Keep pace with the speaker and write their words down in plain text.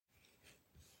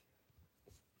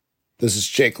This is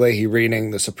Jake Leahy reading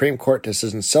the Supreme Court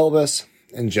decision syllabus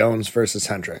in Jones v.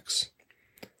 Hendrix.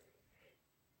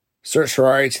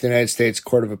 Certiorari to the United States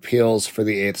Court of Appeals for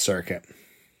the Eighth Circuit.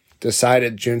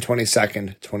 Decided June 22,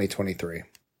 2023.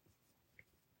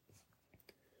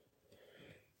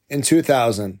 In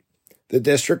 2000, the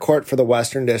District Court for the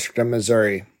Western District of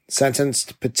Missouri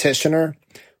sentenced petitioner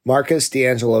Marcus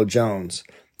D'Angelo Jones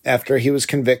after he was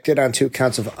convicted on 2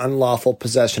 counts of unlawful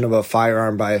possession of a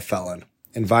firearm by a felon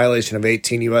in violation of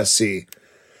 18 U.S.C.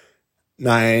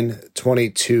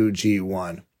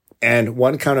 922G1, and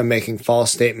 1 count of making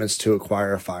false statements to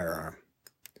acquire a firearm.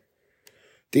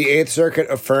 The Eighth Circuit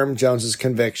affirmed Jones's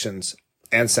convictions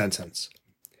and sentence.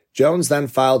 Jones then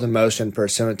filed a motion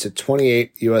pursuant to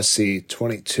 28 U.S.C.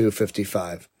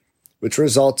 2255, which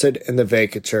resulted in the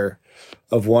vacatur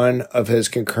of one of his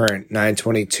concurrent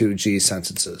 922G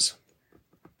sentences.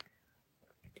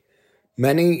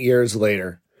 Many years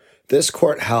later, this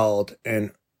court held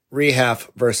in Rehaff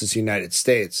v. United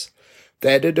States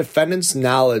that a defendant's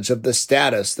knowledge of the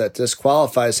status that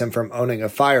disqualifies him from owning a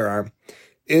firearm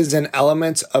is an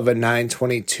element of a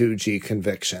 922G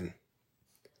conviction.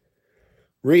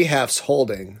 Rehaff's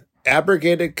holding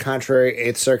abrogated contrary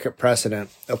Eighth Circuit precedent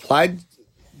applied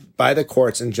by the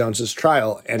courts in Jones's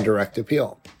trial and direct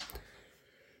appeal.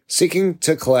 Seeking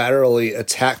to collaterally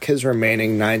attack his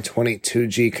remaining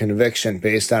 922G conviction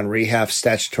based on Rehaff's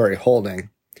statutory holding,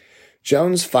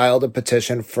 Jones filed a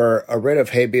petition for a writ of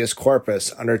habeas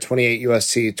corpus under 28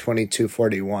 U.S.C.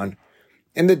 2241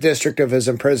 in the district of his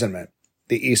imprisonment,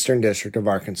 the Eastern District of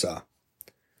Arkansas.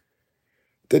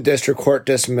 The district court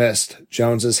dismissed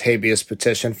Jones's habeas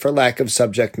petition for lack of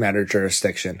subject matter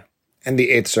jurisdiction, and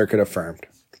the Eighth Circuit affirmed.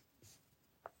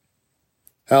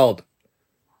 Held.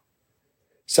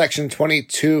 Section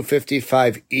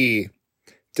 2255E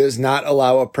does not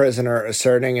allow a prisoner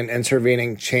asserting an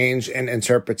intervening change in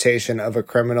interpretation of a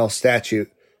criminal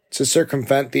statute to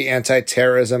circumvent the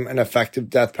Anti-Terrorism and Effective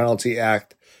Death Penalty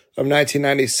Act of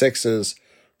 1996's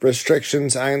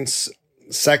restrictions on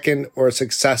second or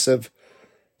successive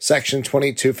Section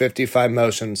 2255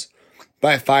 motions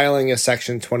by filing a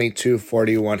Section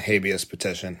 2241 habeas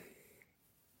petition.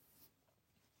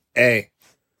 A.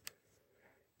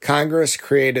 Congress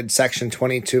created Section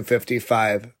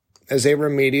 2255 as a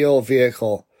remedial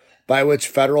vehicle by which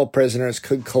federal prisoners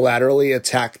could collaterally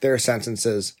attack their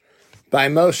sentences by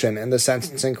motion in the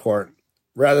sentencing court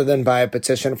rather than by a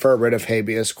petition for a writ of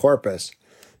habeas corpus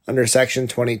under Section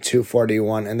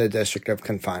 2241 in the District of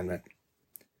Confinement.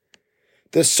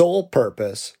 The sole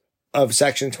purpose of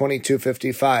Section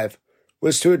 2255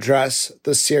 was to address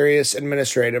the serious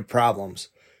administrative problems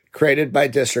created by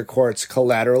district courts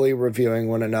collaterally reviewing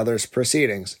one another's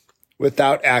proceedings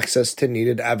without access to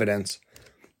needed evidence,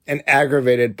 and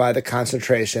aggravated by the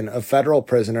concentration of federal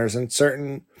prisoners in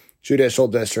certain judicial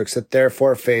districts that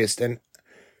therefore faced an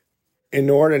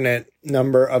inordinate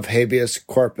number of habeas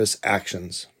corpus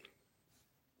actions.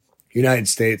 United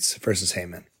States v.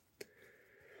 Hayman.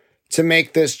 To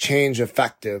make this change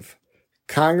effective,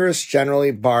 Congress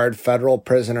generally barred federal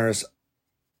prisoners,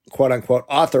 quote-unquote,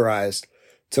 authorized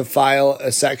to file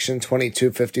a Section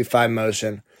 2255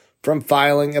 motion from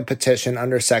filing a petition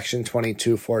under Section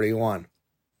 2241.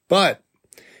 But,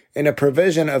 in a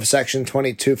provision of Section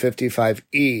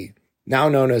 2255E, now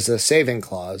known as the Saving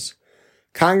Clause,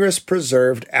 Congress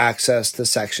preserved access to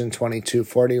Section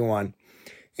 2241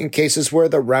 in cases where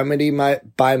the remedy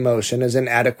by motion is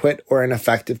inadequate or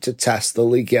ineffective to test the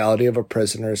legality of a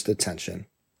prisoner's detention.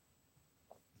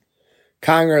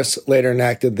 Congress later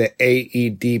enacted the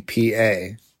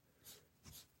AEDPA,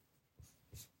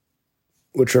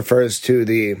 which refers to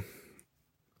the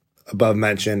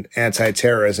above-mentioned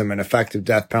Anti-Terrorism and Effective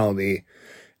Death Penalty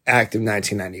Act of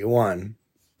 1991.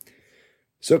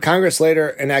 So Congress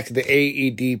later enacted the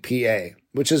AEDPA,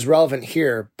 which is relevant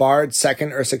here, barred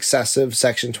second or successive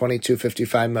Section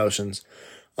 2255 motions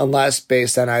unless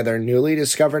based on either newly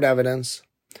discovered evidence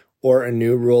or a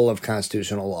new rule of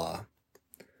constitutional law.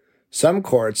 Some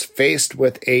courts, faced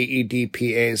with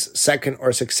AEDPA's second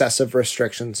or successive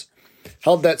restrictions,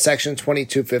 held that Section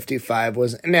 2255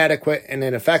 was inadequate and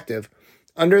ineffective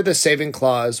under the Saving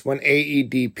Clause when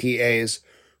AEDPA's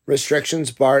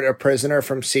restrictions barred a prisoner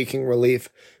from seeking relief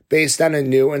based on a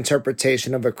new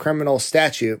interpretation of a criminal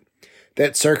statute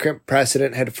that circuit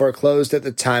precedent had foreclosed at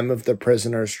the time of the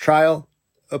prisoner's trial,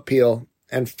 appeal,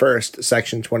 and first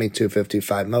Section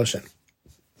 2255 motion.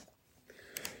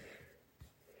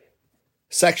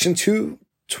 Section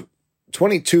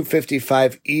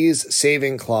 2255E's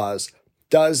Saving Clause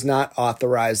does not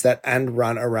authorize that end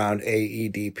run around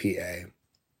AEDPA.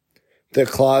 The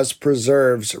clause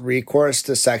preserves recourse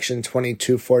to Section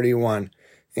 2241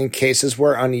 in cases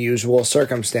where unusual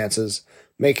circumstances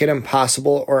make it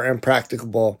impossible or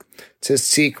impracticable to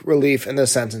seek relief in the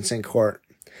sentencing court,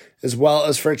 as well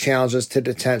as for challenges to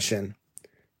detention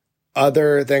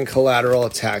other than collateral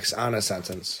attacks on a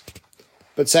sentence.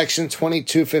 But Section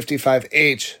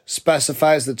 2255H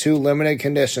specifies the two limited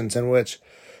conditions in which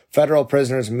federal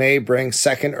prisoners may bring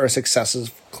second or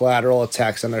successive collateral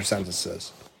attacks on their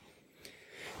sentences.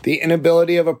 The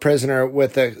inability of a prisoner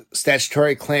with a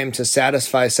statutory claim to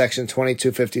satisfy Section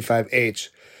 2255H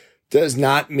does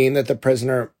not mean that the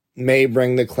prisoner may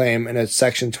bring the claim in a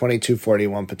Section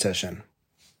 2241 petition.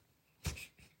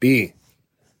 B.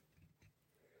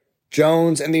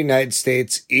 Jones and the United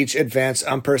States each advance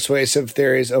unpersuasive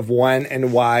theories of when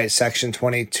and why Section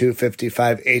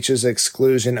 2255H's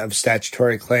exclusion of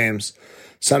statutory claims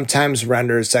sometimes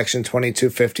renders Section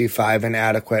 2255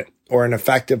 inadequate or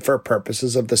ineffective for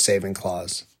purposes of the saving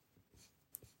clause.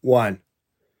 1.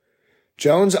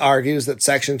 Jones argues that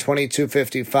Section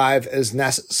 2255 is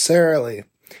necessarily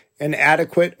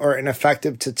inadequate or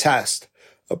ineffective to test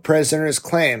a prisoner's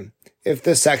claim if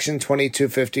the Section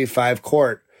 2255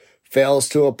 court fails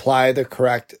to apply the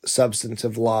correct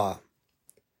substantive law.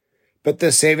 But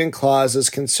the saving clause is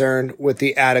concerned with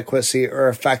the adequacy or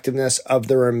effectiveness of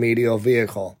the remedial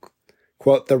vehicle,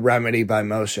 quote, the remedy by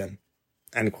motion,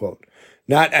 end quote,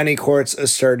 not any court's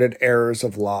asserted errors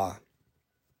of law.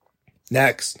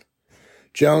 Next,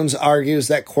 Jones argues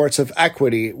that courts of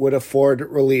equity would afford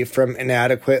relief from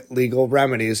inadequate legal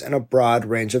remedies in a broad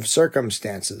range of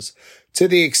circumstances, to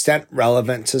the extent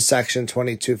relevant to Section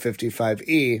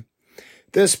 2255E.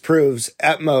 This proves,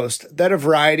 at most, that a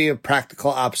variety of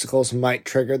practical obstacles might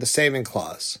trigger the saving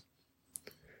clause.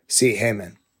 See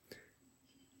Heyman.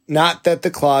 Not that the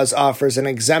clause offers an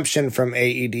exemption from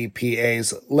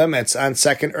AEDPA's limits on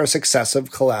second or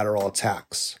successive collateral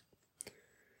attacks.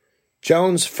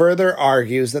 Jones further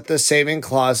argues that the saving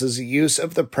clause's use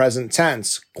of the present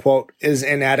tense, quote, is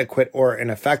inadequate or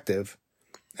ineffective,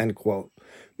 end quote,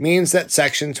 means that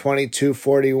Section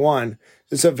 2241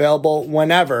 is available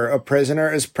whenever a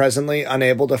prisoner is presently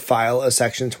unable to file a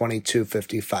Section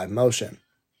 2255 motion.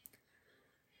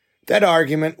 That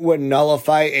argument would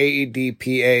nullify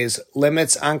AEDPA's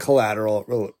limits on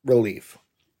collateral relief.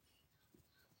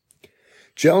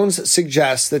 Jones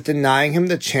suggests that denying him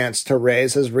the chance to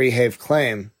raise his rehave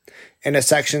claim in a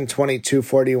Section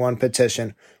 2241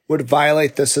 petition would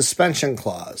violate the suspension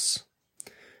clause.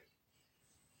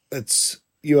 It's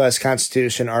U.S.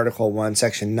 Constitution, Article 1,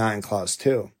 Section 9, Clause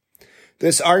 2.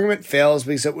 This argument fails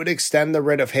because it would extend the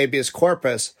writ of habeas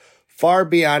corpus far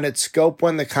beyond its scope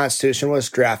when the Constitution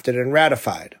was drafted and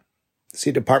ratified.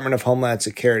 See Department of Homeland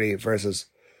Security versus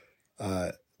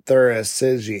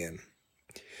Thurisigian.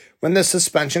 When the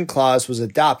suspension clause was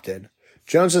adopted,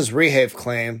 Jones's rehave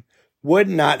claim would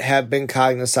not have been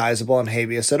cognizable in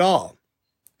habeas at all.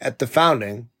 At the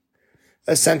founding,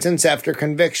 a sentence after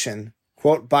conviction,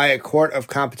 quote, by a court of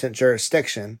competent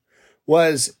jurisdiction,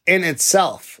 was in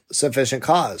itself sufficient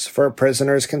cause for a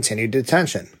prisoner's continued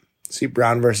detention. See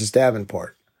Brown versus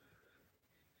Davenport.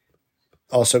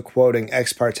 Also quoting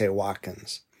Ex parte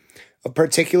Watkins. Of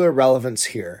particular relevance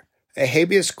here, a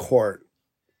habeas court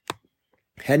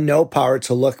had no power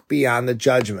to look beyond the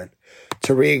judgment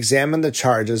to re-examine the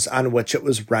charges on which it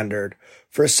was rendered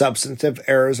for substantive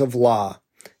errors of law,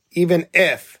 even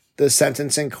if the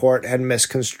sentencing court had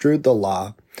misconstrued the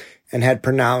law and had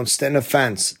pronounced an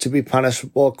offense to be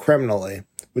punishable criminally,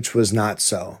 which was not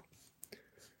so.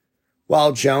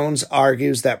 While Jones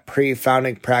argues that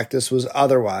pre-founding practice was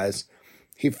otherwise,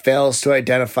 he fails to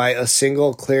identify a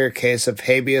single clear case of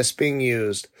habeas being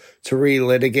used to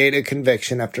relitigate a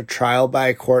conviction after trial by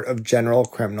a court of general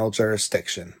criminal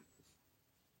jurisdiction.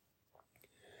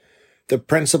 The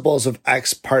principles of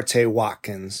Ex parte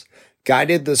Watkins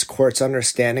guided this court's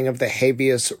understanding of the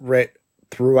habeas writ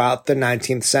throughout the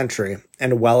 19th century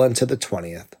and well into the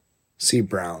 20th. See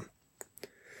Brown.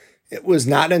 It was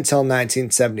not until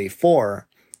 1974,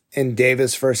 in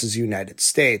Davis versus United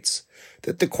States,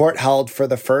 that the court held for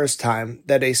the first time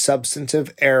that a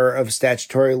substantive error of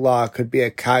statutory law could be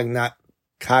a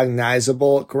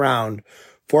cognizable ground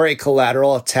for a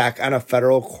collateral attack on a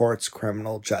federal court's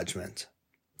criminal judgment.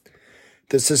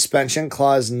 The suspension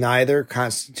clause neither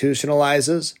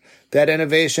constitutionalizes that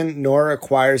innovation nor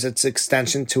requires its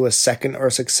extension to a second or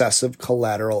successive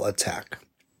collateral attack.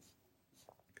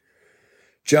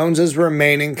 Jones's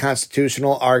remaining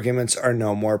constitutional arguments are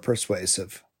no more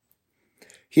persuasive.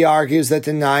 He argues that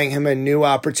denying him a new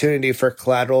opportunity for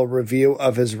collateral review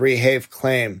of his rehave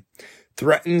claim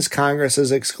threatens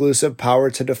Congress's exclusive power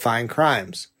to define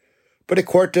crimes, but a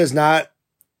court does not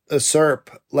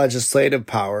usurp legislative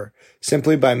power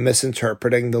simply by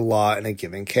misinterpreting the law in a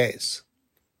given case.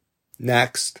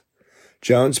 Next,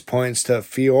 Jones points to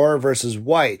Fiore versus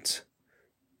White,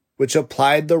 which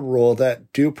applied the rule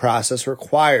that due process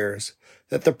requires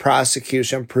that the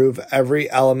prosecution prove every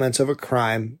element of a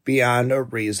crime beyond a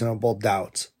reasonable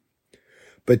doubt.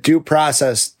 But due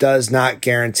process does not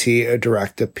guarantee a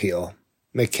direct appeal.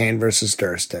 McCain versus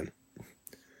Durston.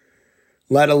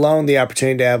 Let alone the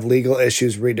opportunity to have legal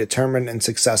issues redetermined in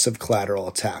successive collateral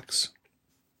attacks.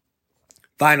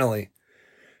 Finally,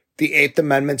 the Eighth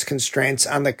Amendment's constraints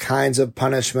on the kinds of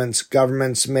punishments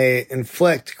governments may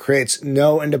inflict creates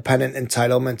no independent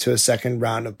entitlement to a second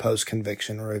round of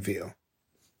post-conviction review.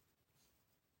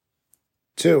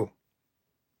 2.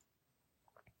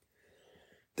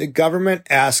 The government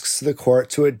asks the court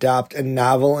to adopt a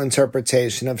novel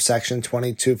interpretation of Section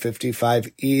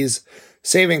 2255E's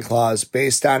saving clause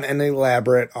based on an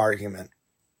elaborate argument.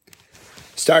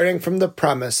 Starting from the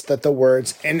premise that the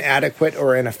words inadequate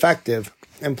or ineffective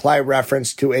imply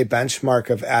reference to a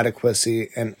benchmark of adequacy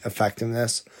and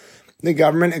effectiveness, the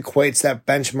government equates that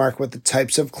benchmark with the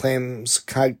types of claims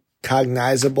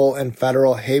cognizable in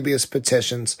federal habeas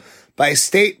petitions by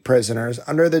state prisoners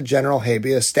under the general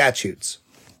habeas statutes.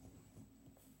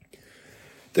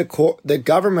 The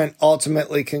government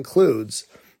ultimately concludes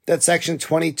that Section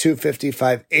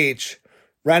 2255H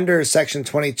renders Section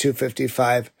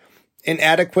 2255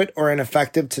 inadequate or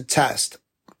ineffective to test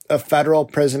a federal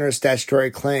prisoner's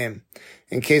statutory claim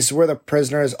in cases where the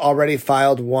prisoner has already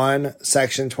filed one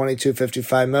Section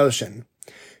 2255 motion,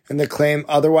 and the claim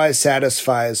otherwise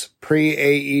satisfies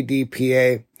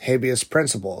pre-AEDPA habeas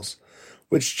principles,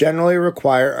 which generally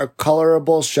require a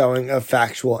colorable showing of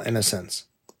factual innocence.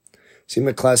 See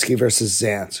McCleskey versus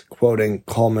Zant, quoting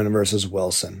Coleman versus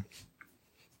Wilson.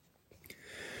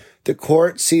 The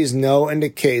court sees no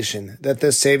indication that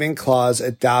this saving clause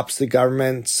adopts the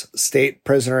government's state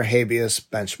prisoner habeas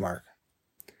benchmark.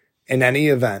 In any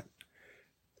event,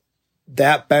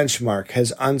 that benchmark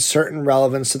has uncertain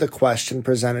relevance to the question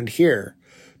presented here,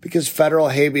 because federal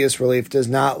habeas relief does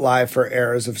not lie for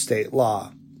errors of state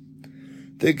law.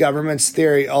 The government's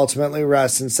theory ultimately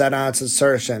rests instead on its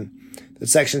assertion that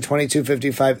Section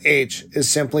 2255H is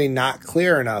simply not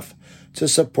clear enough to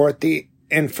support the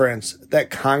inference that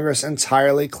Congress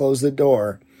entirely closed the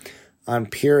door on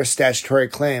pure statutory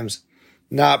claims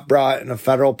not brought in a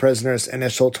federal prisoner's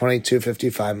initial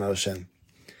 2255 motion.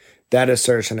 That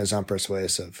assertion is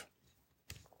unpersuasive.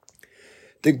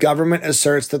 The government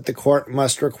asserts that the court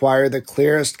must require the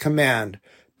clearest command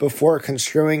before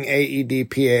construing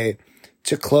AEDPA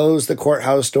to close the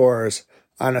courthouse doors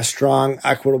on a strong,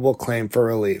 equitable claim for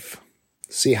relief.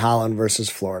 See Holland versus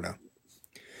Florida.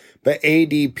 But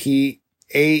AEDPA's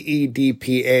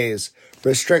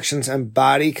restrictions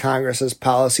embody Congress's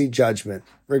policy judgment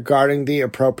regarding the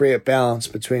appropriate balance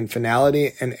between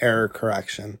finality and error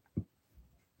correction.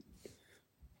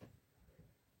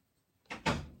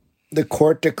 The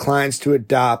court declines to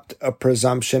adopt a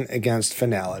presumption against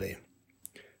finality.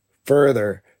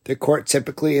 Further, the court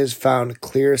typically has found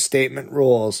clear statement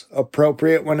rules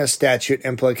appropriate when a statute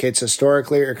implicates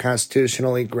historically or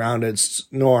constitutionally grounded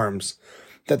norms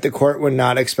that the court would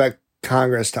not expect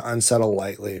Congress to unsettle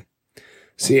lightly.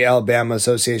 See Alabama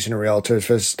Association of Realtors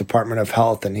versus Department of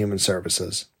Health and Human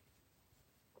Services.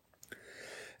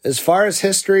 As far as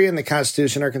history and the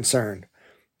Constitution are concerned,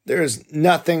 there is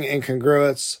nothing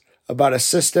incongruous about a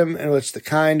system in which the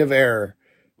kind of error,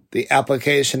 the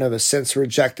application of a since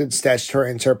rejected statutory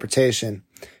interpretation,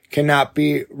 cannot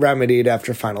be remedied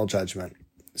after final judgment.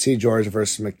 See George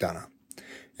versus McDonough.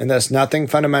 And thus nothing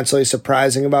fundamentally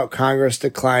surprising about Congress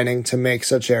declining to make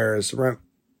such errors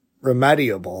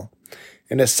remediable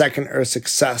in a second or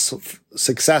successive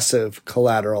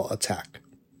collateral attack.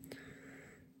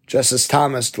 Justice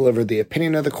Thomas delivered the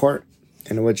opinion of the court,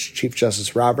 in which Chief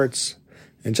Justice Roberts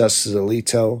and Justices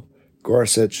Alito,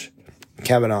 Gorsuch,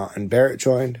 Kavanaugh, and Barrett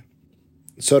joined.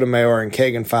 Sotomayor and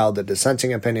Kagan filed a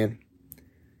dissenting opinion.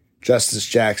 Justice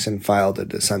Jackson filed a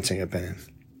dissenting opinion.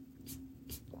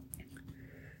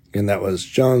 And that was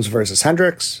Jones versus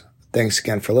Hendrix. Thanks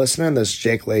again for listening. This is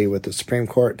Jake Leahy with the Supreme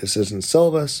Court Decision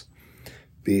Syllabus.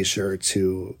 Be sure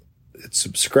to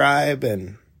subscribe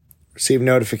and receive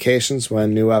notifications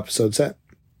when new episodes hit.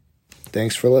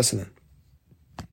 Thanks for listening.